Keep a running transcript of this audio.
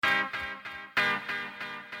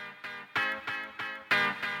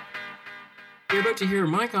You're about to hear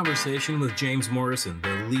my conversation with James Morrison,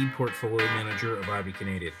 the lead portfolio manager of Ivy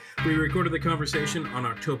Canadian. We recorded the conversation on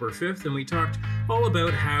October 5th, and we talked all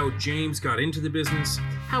about how James got into the business,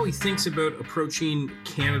 how he thinks about approaching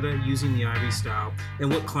Canada using the Ivy style, and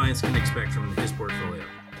what clients can expect from his portfolio.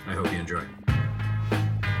 I hope you enjoy.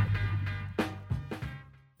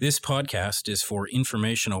 This podcast is for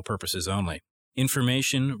informational purposes only.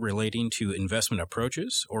 Information relating to investment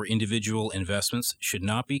approaches or individual investments should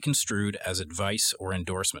not be construed as advice or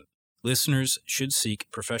endorsement. Listeners should seek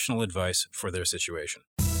professional advice for their situation.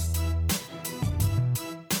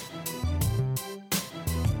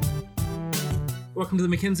 Welcome to the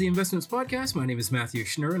Mackenzie Investments Podcast. My name is Matthew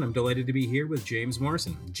Schnurr, and I'm delighted to be here with James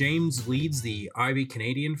Morrison. James leads the Ivy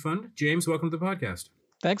Canadian Fund. James, welcome to the podcast.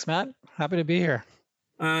 Thanks, Matt. Happy to be here.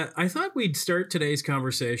 I thought we'd start today's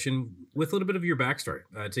conversation with a little bit of your backstory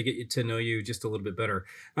to get to know you just a little bit better.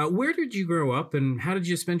 Where did you grow up and how did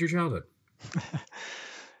you spend your childhood?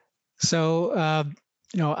 So,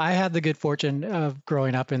 I had the good fortune of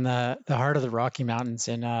growing up in the heart of the Rocky Mountains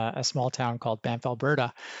in a small town called Banff,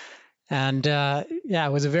 Alberta. And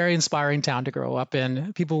it was a very inspiring town to grow up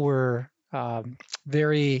in. People were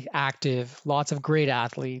very active, lots of great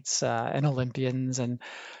athletes and Olympians. And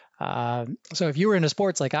so if you were into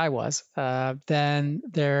sports like I was, then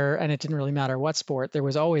and it didn't really matter what sport, there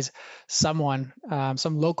was always someone,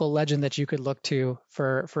 some local legend that you could look to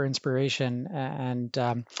for inspiration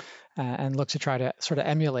and look to try to sort of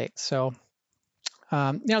emulate. So,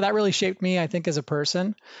 that really shaped me, I think, as a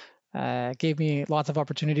person. Gave me lots of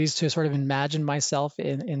opportunities to sort of imagine myself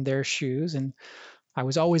in their shoes. And I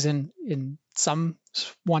was always in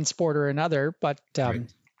one sport or another, but Right.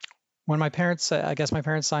 When my parents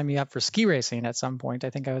signed me up for ski racing at some point. I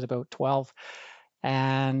think I was about 12,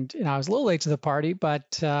 and I was a little late to the party,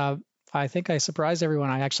 but I think I surprised everyone.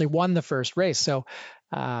 I actually won the first race. So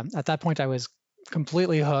at that point, I was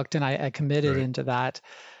completely hooked, and I committed into that.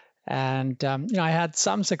 And I had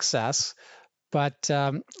some success, but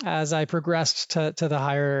as I progressed to the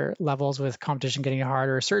higher levels with competition getting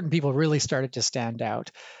harder, certain people really started to stand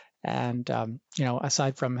out. And,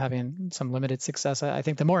 aside from having some limited success, I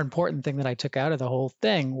think the more important thing that I took out of the whole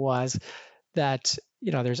thing was that,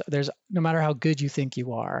 there's no matter how good you think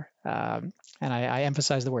you are, and I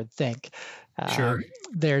emphasize the word think, Sure.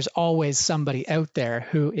 there's always somebody out there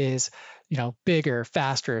who is, bigger,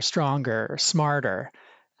 faster, stronger, smarter.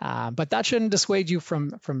 But that shouldn't dissuade you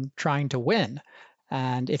from trying to win.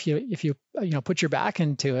 And if you put your back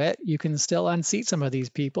into it, you can still unseat some of these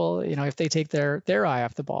people, if they take their eye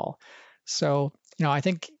off the ball. So, I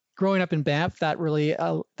think growing up in Banff, that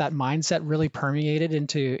mindset really permeated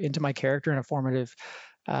into my character in a formative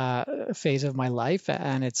phase of my life.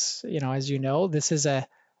 And it's, as you know, this is a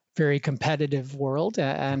very competitive world,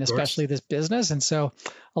 and especially this business. And so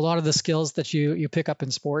a lot of the skills that you pick up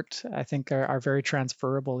in sport, I think are very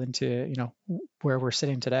transferable into, where we're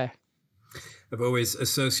sitting today. I've always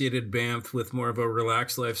associated Banff with more of a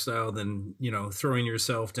relaxed lifestyle than, throwing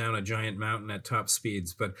yourself down a giant mountain at top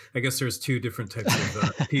speeds. But I guess there's two different types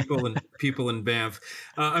of people in Banff.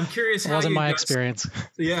 I'm curious how wasn't my experience.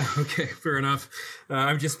 Yeah, okay, fair enough.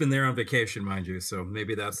 I've just been there on vacation, mind you, so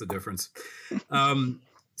maybe that's the difference.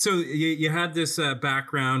 So you had this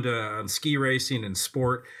background on ski racing and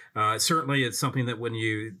sport. Certainly, it's something that when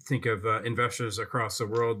you think of investors across the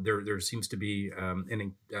world, there seems to be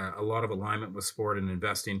a lot of alignment with sport and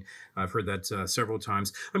investing. I've heard that several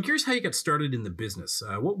times. I'm curious how you got started in the business.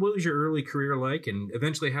 What was your early career like, and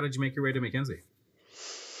eventually, how did you make your way to Mackenzie?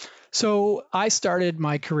 So I started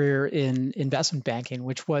my career in investment banking,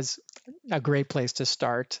 which was a great place to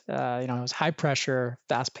start. It was high pressure,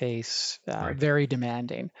 fast pace, very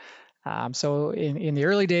demanding. So in the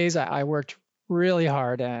early days, I worked really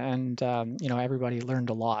hard, and everybody learned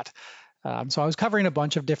a lot. So I was covering a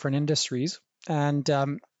bunch of different industries, and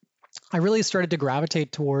I really started to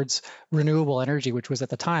gravitate towards renewable energy, which was at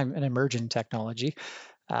the time an emerging technology.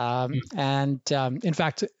 And in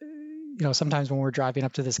fact, sometimes when we're driving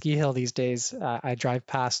up to the ski hill these days, I drive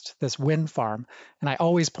past this wind farm, and I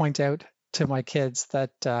always point out to my kids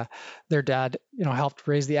that their dad, helped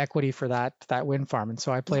raise the equity for that wind farm, and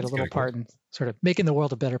so I played a little part in sort of making the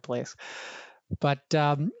world a better place. But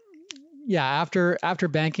after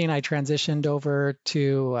banking, I transitioned over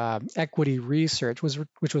to equity research,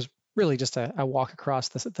 which was really just a walk across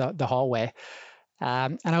the hallway.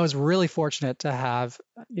 And I was really fortunate to have,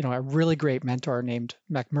 a really great mentor named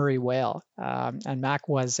McMurray Whale. And Mac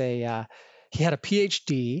was he had a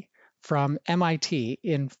PhD from MIT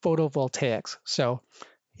in photovoltaics. So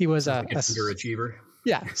he was like an underachiever.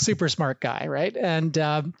 Yeah, super smart guy, right? And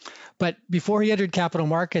but before he entered capital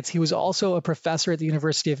markets, he was also a professor at the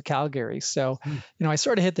University of Calgary. So, Hmm. I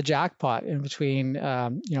sort of hit the jackpot in between,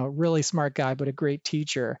 really smart guy, but a great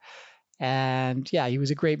teacher. And yeah, he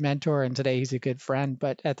was a great mentor, and today he's a good friend.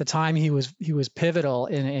 But at the time, he was pivotal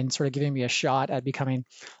in sort of giving me a shot at becoming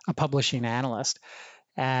a publishing analyst.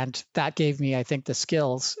 And that gave me, I think, the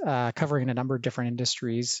skills covering a number of different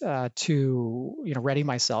industries to ready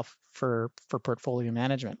myself for portfolio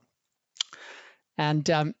management. And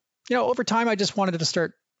over time, I just wanted to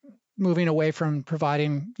start moving away from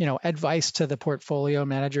providing advice to the portfolio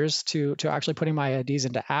managers to actually putting my ideas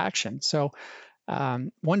into action. So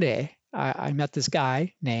one day, I met this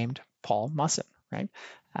guy named Paul Musson, right?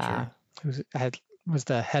 Uh, Sure. who was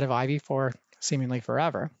the head of Ivy for seemingly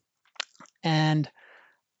forever, and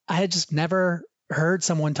I had just never heard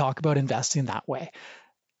someone talk about investing that way.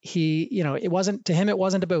 It wasn't to him. It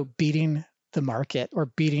wasn't about beating the market or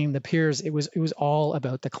beating the peers. It was all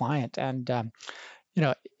about the client, and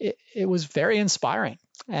it was very inspiring.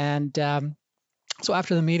 And so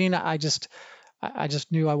after the meeting, I just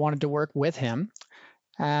knew I wanted to work with him.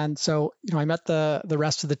 And so I met the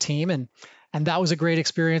rest of the team, and that was a great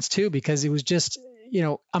experience too, because it was just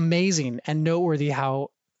amazing and noteworthy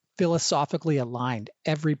how philosophically aligned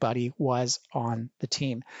everybody was on the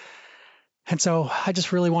team. And so I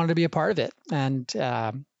just really wanted to be a part of it. And,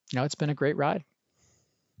 it's been a great ride.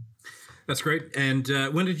 That's great. And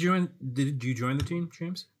when did you join? Did you join the team,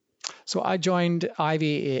 James? So I joined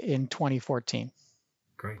Ivy in 2014.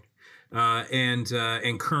 Great.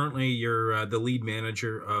 And currently you're the lead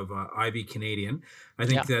manager of Ivy Canadian. I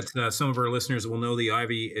Yeah. think that some of our listeners will know the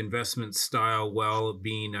Ivy investment style well.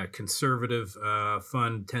 Being a conservative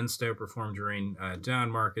fund, tends to outperform during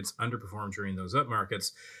down markets, underperform during those up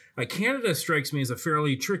markets. Canada strikes me as a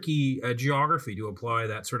fairly tricky geography to apply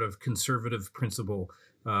that sort of conservative principle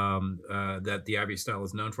that the Ivy style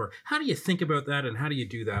is known for. How do you think about that, and how do you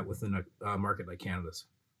do that within a market like Canada's?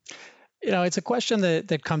 It's a question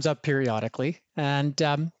that comes up periodically. And,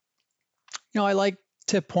 I like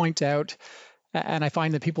to point out, and I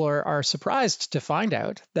find that people are surprised to find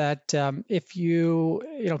out that if you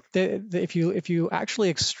actually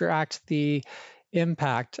extract the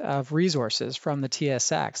impact of resources from the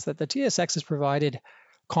TSX, that the TSX has provided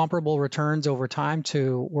comparable returns over time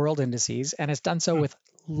to world indices, and it's done so Hmm. with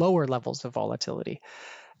lower levels of volatility.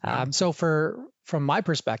 Wow. So from my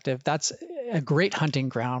perspective, that's a great hunting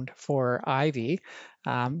ground for Ivy,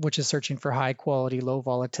 which is searching for high quality, low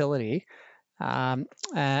volatility,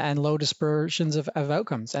 and low dispersions of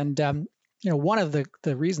outcomes. And one of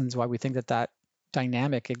the reasons why we think that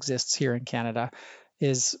dynamic exists here in Canada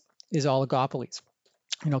is oligopolies.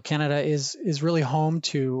 Canada is really home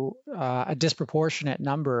to a disproportionate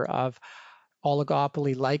number of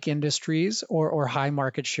oligopoly-like industries or high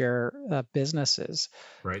market share businesses.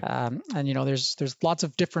 Right. And there's lots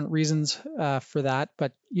of different reasons for that,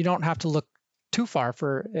 but you don't have to look too far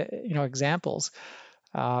for examples.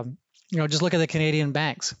 Just look at the Canadian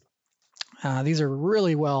banks. These are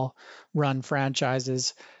really well run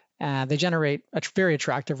franchises. They generate very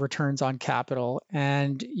attractive returns on capital.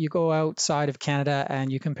 And you go outside of Canada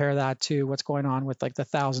and you compare that to what's going on with like the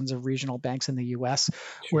thousands of regional banks in the US,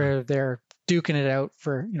 Sure. where they're duking it out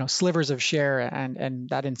for slivers of share, and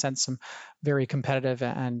that incents some very competitive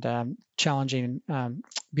and challenging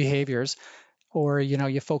behaviors. Or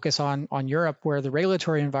you focus on Europe, where the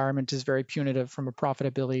regulatory environment is very punitive from a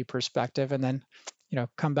profitability perspective, and then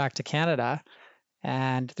come back to Canada,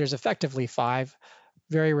 and there's effectively five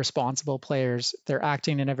very responsible players. They're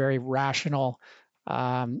acting in a very rational,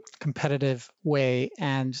 competitive way,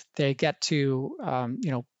 and they get to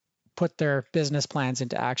put their business plans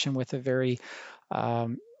into action with a very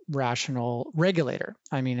rational regulator.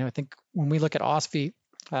 I mean, I think when we look at OSFI,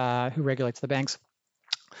 who regulates the banks,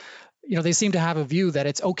 they seem to have a view that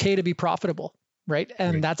it's okay to be profitable, right?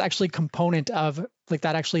 And Right. that's actually a component of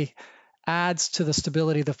that actually adds to the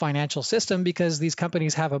stability of the financial system, because these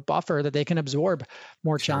companies have a buffer that they can absorb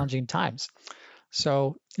more Sure. challenging times.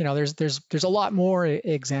 So there's a lot more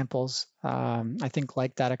examples, I think,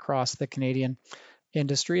 like that across the Canadian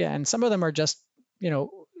industry, and some of them are just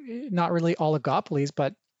not really oligopolies,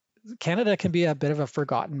 but Canada can be a bit of a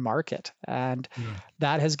forgotten market, and Yeah.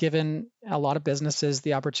 that has given a lot of businesses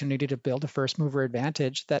the opportunity to build a first mover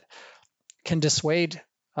advantage that can dissuade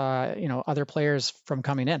other players from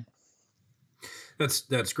coming in.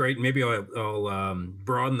 That's great. Maybe I'll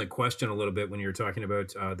broaden the question a little bit when you're talking about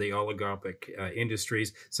the oligopic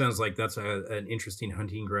industries. Sounds like that's an interesting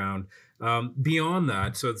hunting ground. Beyond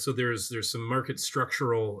that, so there's some market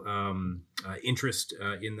structural interest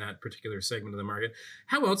in that particular segment of the market.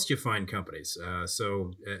 How else do you find companies?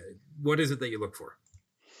 What is it that you look for?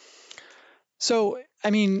 So,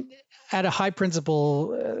 I mean, at a high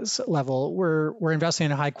principle level, we're investing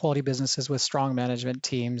in high quality businesses with strong management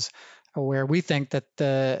teams, where we think that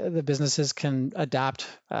the businesses can adapt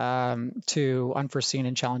to unforeseen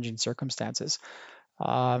and challenging circumstances.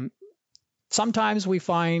 Um, Sometimes we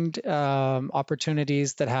find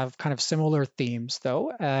opportunities that have kind of similar themes,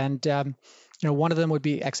 though, and one of them would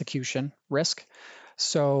be execution risk.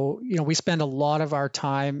 So, we spend a lot of our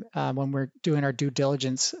time when we're doing our due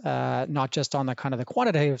diligence, not just on the kind of the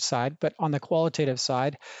quantitative side, but on the qualitative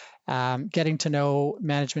side, getting to know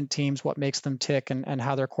management teams, what makes them tick, and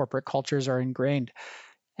how their corporate cultures are ingrained.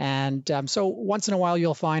 And so, once in a while,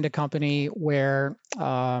 you'll find a company where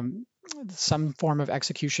some form of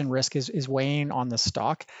execution risk is weighing on the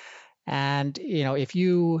stock. And if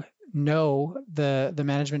you know the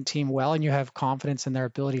management team well and you have confidence in their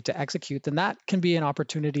ability to execute, then that can be an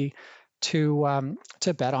opportunity to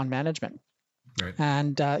bet on management. Right.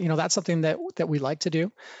 And that's something that we like to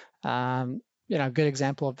do. A good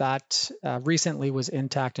example of that recently was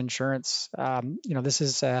Intact Insurance. This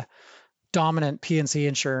is a dominant P&C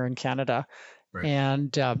insurer in Canada, Right.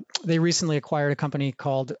 and they recently acquired a company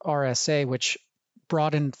called RSA, which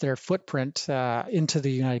broadened their footprint into the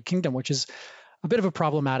United Kingdom, which is a bit of a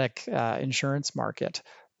problematic insurance market.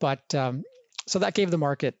 But so that gave the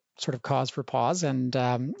market sort of cause for pause, and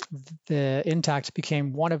the Intact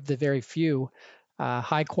became one of the very few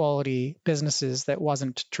high quality businesses that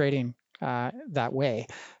wasn't trading that way.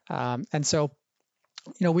 And so,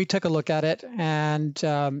 we took a look at it, and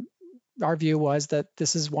our view was that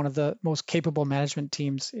this is one of the most capable management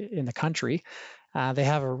teams in the country. They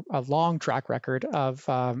have a long track record of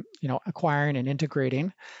acquiring and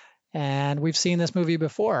integrating, and we've seen this movie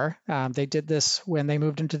before. They did this when they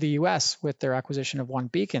moved into the U.S. with their acquisition of One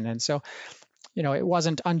Beacon, and so it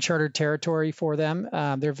wasn't uncharted territory for them.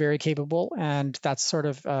 They're very capable, and that's sort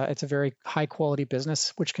of it's a very high quality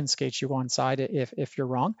business, which can skate you on side if you're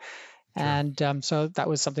wrong. Sure. And so that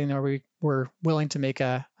was something that we were willing to make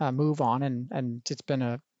a move on, and it's been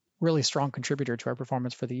a really strong contributor to our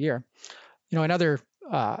performance for the year. Another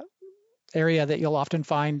area that you'll often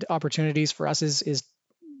find opportunities for us is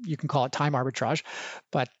you can call it time arbitrage,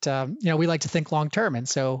 but we like to think long term, and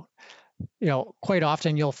so quite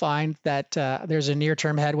often you'll find that there's a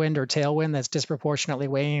near-term headwind or tailwind that's disproportionately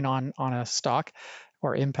weighing on a stock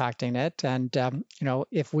or impacting it. And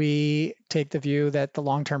if we take the view that the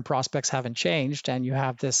long-term prospects haven't changed, and you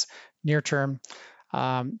have this near-term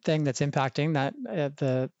thing that's impacting that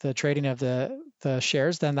the trading of the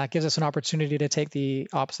shares, then that gives us an opportunity to take the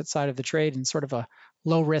opposite side of the trade in sort of a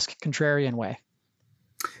low-risk contrarian way.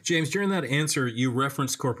 James, during that answer, you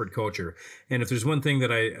referenced corporate culture. And if there's one thing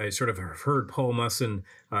that I sort of have heard Paul Musson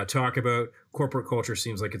talk about, corporate culture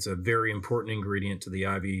seems like it's a very important ingredient to the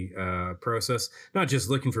Ivy process, not just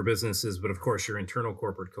looking for businesses, but of course your internal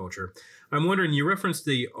corporate culture. I'm wondering, you referenced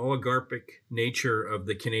the oligarchic nature of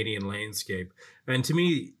the Canadian landscape. And to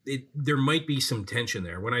me, there might be some tension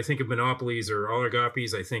there. When I think of monopolies or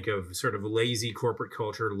oligopolies, I think of sort of lazy corporate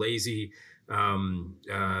culture, lazy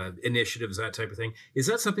initiatives, that type of thing. Is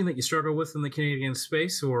that something that you struggle with in the Canadian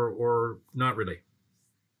space, or not really?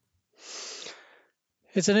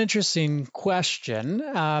 It's an interesting question.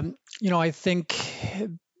 I think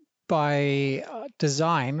by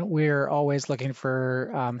design, we're always looking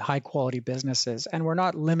for high quality businesses, and we're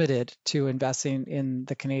not limited to investing in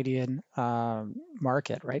the Canadian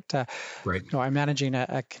market, right? Right. I'm managing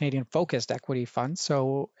a Canadian focused equity fund,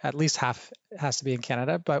 so at least half has to be in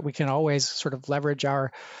Canada, but we can always sort of leverage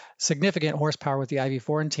our significant horsepower with the Ivy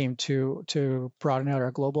Foreign team to broaden out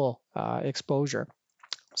our global exposure.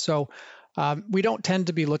 So we don't tend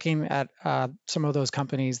to be looking at some of those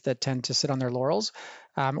companies that tend to sit on their laurels,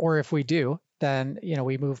 or if we do, then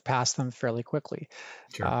we move past them fairly quickly.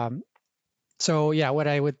 Sure. So yeah, what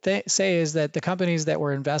I would say is that the companies that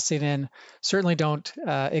we're investing in certainly don't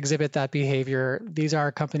exhibit that behavior. These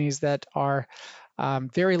are companies that are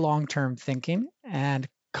very long-term thinking and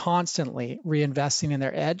constantly reinvesting in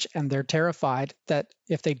their edge, and they're terrified that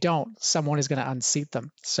if they don't, someone is going to unseat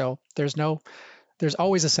them. So there's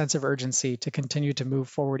always a sense of urgency to continue to move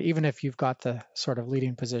forward, even if you've got the sort of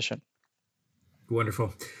leading position.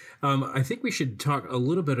 Wonderful. I think we should talk a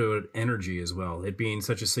little bit about energy as well, it being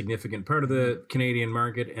such a significant part of the Canadian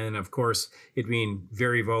market, and of course, it being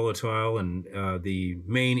very volatile and the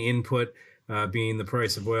main input being the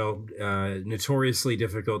price of oil notoriously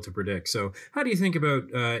difficult to predict. So, how do you think about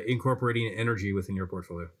incorporating energy within your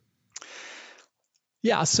portfolio?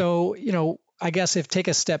 Yeah. So, I guess if take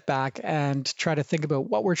a step back and try to think about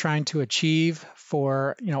what we're trying to achieve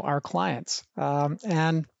for, our clients.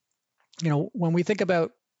 And, when we think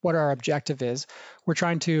about what our objective is, we're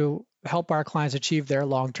trying to help our clients achieve their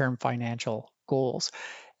long-term financial goals.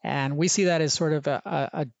 And we see that as sort of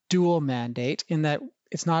a dual mandate in that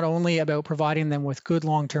it's not only about providing them with good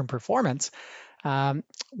long-term performance,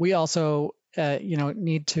 we also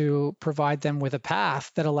need to provide them with a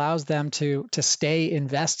path that allows them to stay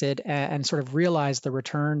invested and sort of realize the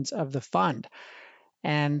returns of the fund.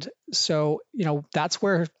 And so that's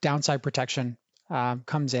where downside protection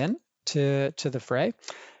comes in to the fray.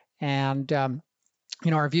 And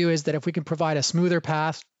our view is that if we can provide a smoother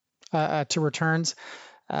path to returns,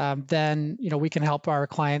 then we can help our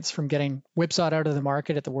clients from getting whipsawed out of the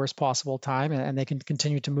market at the worst possible time, and they can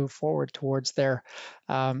continue to move forward towards their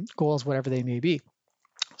goals, whatever they may be.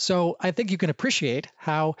 So I think you can appreciate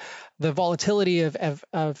how the volatility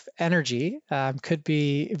of energy could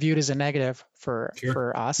be viewed as a negative Sure.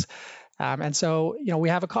 for us. And so we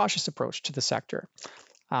have a cautious approach to the sector.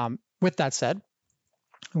 With that said,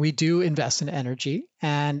 we do invest in energy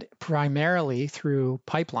and primarily through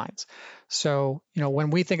pipelines. So, when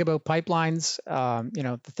we think about pipelines,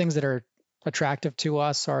 the things that are attractive to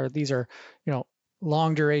us are these are,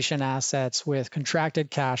 long duration assets with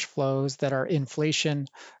contracted cash flows that are inflation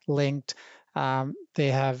linked.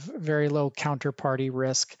 They have very low counterparty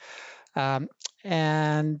risk.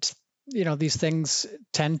 And these things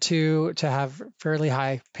tend to have fairly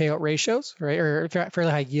high payout ratios, right, or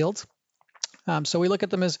fairly high yields. So we look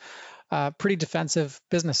at them as pretty defensive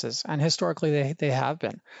businesses, and historically they have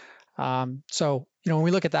been. So when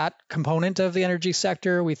we look at that component of the energy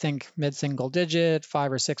sector, we think mid-single digit,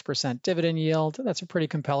 5 or 6% dividend yield. That's a pretty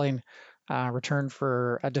compelling return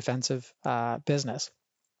for a defensive business.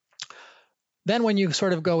 Then when you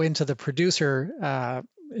sort of go into the producer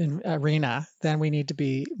arena, then we need to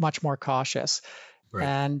be much more cautious. Right.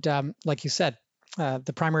 And like you said,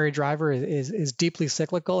 the primary driver is deeply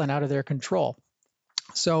cyclical and out of their control.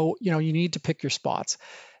 So you need to pick your spots.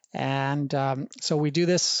 And so we do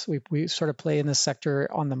this. We sort of play in this sector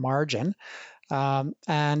on the margin.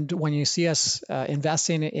 And when you see us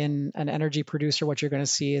investing in an energy producer, what you're going to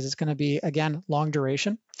see is it's going to be, again, long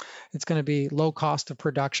duration. It's going to be low cost of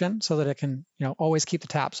production so that it can always keep the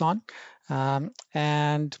taps on.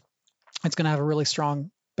 And it's going to have a really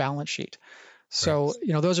strong balance sheet. Right. So,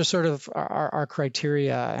 those are sort of our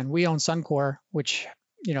criteria. And we own Suncor, which,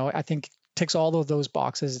 I think ticks all of those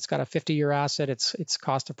boxes. It's got a 50-year asset. Its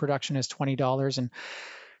cost of production is $20, and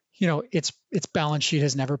its balance sheet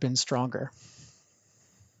has never been stronger.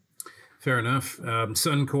 Fair enough.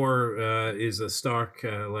 Suncor is a stock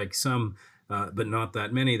like some, but not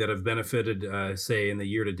that many, that have benefited, say, in the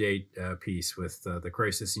year-to-date piece with the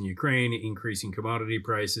crisis in Ukraine, increasing commodity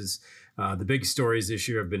prices. The big stories this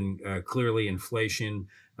year have been clearly inflation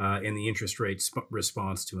and the interest rate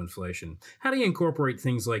response to inflation. How do you incorporate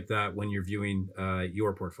things like that when you're viewing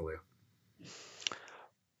your portfolio?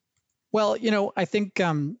 Well, I think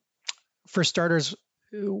for starters,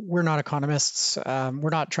 we're not economists. We're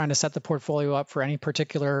not trying to set the portfolio up for any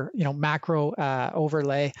particular, macro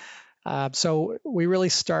overlay. So we really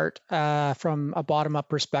start from a bottom-up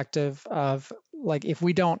perspective of, like, if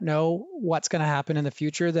we don't know what's going to happen in the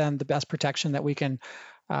future, then the best protection that we can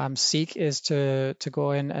seek is to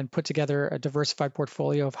go in and put together a diversified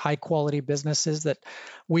portfolio of high-quality businesses that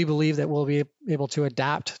we believe that will be able to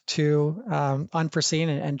adapt to unforeseen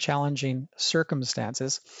and challenging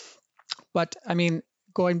circumstances. But I mean,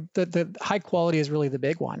 the high quality is really the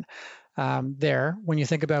big one there. When you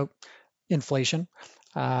think about inflation,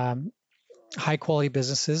 high quality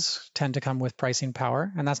businesses tend to come with pricing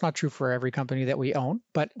power, and that's not true for every company that we own.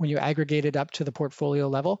 But when you aggregate it up to the portfolio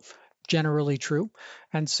level, generally true.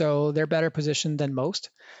 And so they're better positioned than most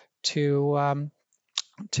to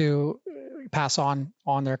pass on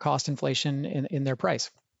their cost inflation in their price.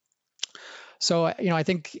 So, I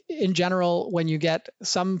think in general, when you get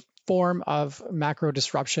some form of macro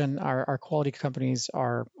disruption, our quality companies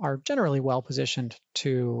are generally well positioned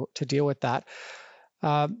to deal with that.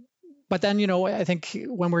 But then, I think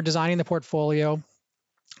when we're designing the portfolio,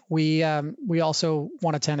 we also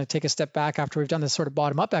want to tend to take a step back after we've done this sort of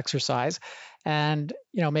bottom up exercise, and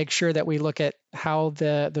make sure that we look at how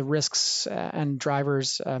the risks and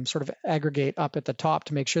drivers sort of aggregate up at the top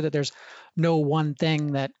to make sure that there's no one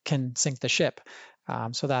thing that can sink the ship.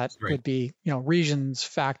 So that Right. would be regions,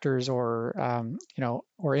 factors, or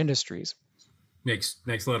or industries. Makes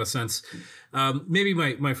a lot of sense. Maybe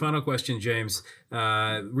my final question, James.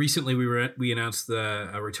 Recently, we announced the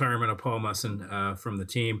retirement of Paul Musson from the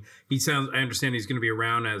team. I understand he's going to be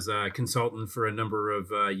around as a consultant for a number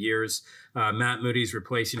of years. Matt Moody's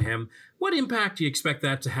replacing him. What impact do you expect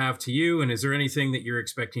that to have to you? And is there anything that you're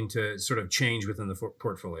expecting to sort of change within the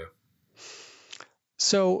portfolio?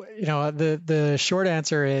 So, the short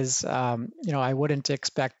answer is, I wouldn't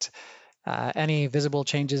expect any visible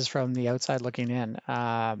changes from the outside looking in.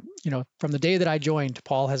 From the day that I joined,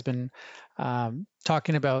 Paul has been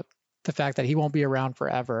talking about the fact that he won't be around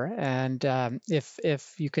forever. And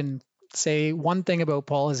if you can say one thing about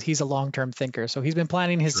Paul is he's a long-term thinker. So he's been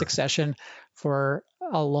planning his succession for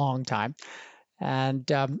a long time. And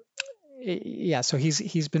so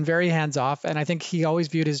he's been very hands off. And I think he always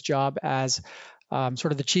viewed his job as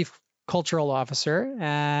sort of the chief cultural officer,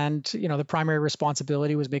 and the primary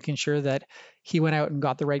responsibility was making sure that he went out and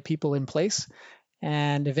got the right people in place.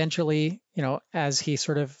 And eventually, as he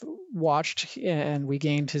sort of watched and we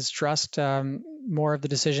gained his trust, more of the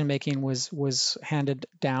decision making was handed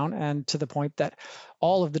down, and to the point that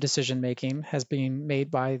all of the decision making has been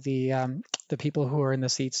made by the people who are in the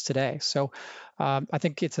seats today. So I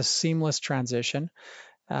think it's a seamless transition.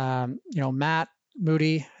 Matt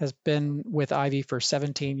Moody has been with Ivy for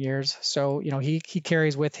 17 years. So, he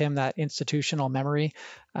carries with him that institutional memory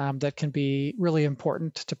that can be really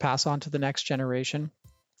important to pass on to the next generation.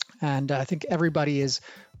 And I think everybody is,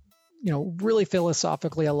 really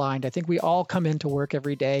philosophically aligned. I think we all come into work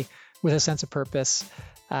every day with a sense of purpose.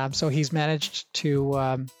 So he's managed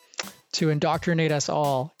to indoctrinate us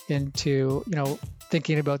all into,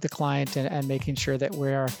 thinking about the client and making sure that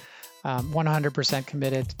we're 100%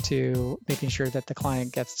 committed to making sure that the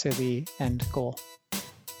client gets to the end goal.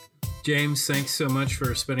 James, thanks so much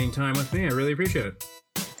for spending time with me. I really appreciate it.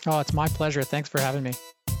 Oh, it's my pleasure. Thanks for having me.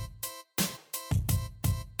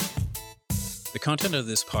 The content of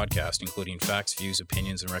this podcast, including facts, views,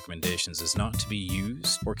 opinions, and recommendations, is not to be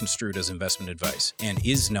used or construed as investment advice and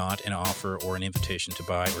is not an offer or an invitation to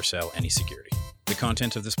buy or sell any security. The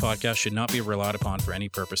content of this podcast should not be relied upon for any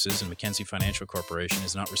purposes, and Mackenzie Financial Corporation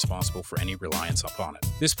is not responsible for any reliance upon it.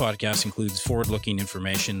 This podcast includes forward-looking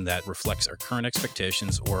information that reflects our current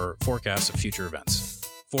expectations or forecasts of future events.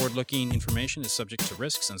 Forward-looking information is subject to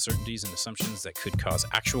risks, uncertainties, and assumptions that could cause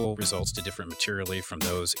actual results to differ materially from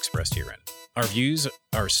those expressed herein. Our views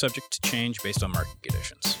are subject to change based on market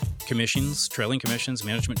conditions. Commissions, trailing commissions,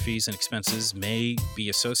 management fees, and expenses may be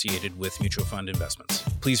associated with mutual fund investments.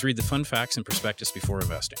 Please read the fund facts and prospectus before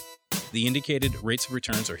investing. The indicated rates of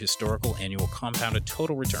returns are historical annual compounded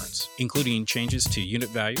total returns, including changes to unit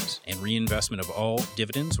values and reinvestment of all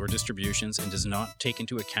dividends or distributions, and does not take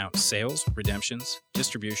into account sales, redemptions,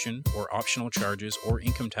 distribution, or optional charges or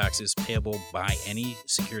income taxes payable by any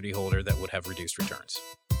security holder that would have reduced returns.